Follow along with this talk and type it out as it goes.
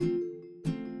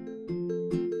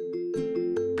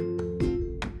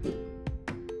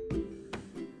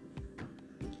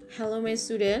Hello, my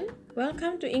student.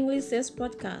 Welcome to English Says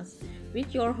Podcast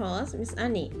with your host, Miss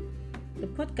Annie, the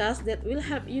podcast that will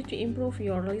help you to improve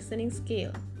your listening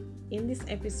skill. In this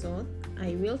episode,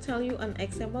 I will tell you an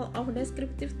example of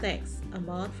descriptive text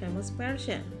about famous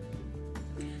person.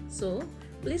 So,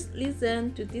 please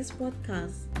listen to this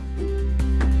podcast.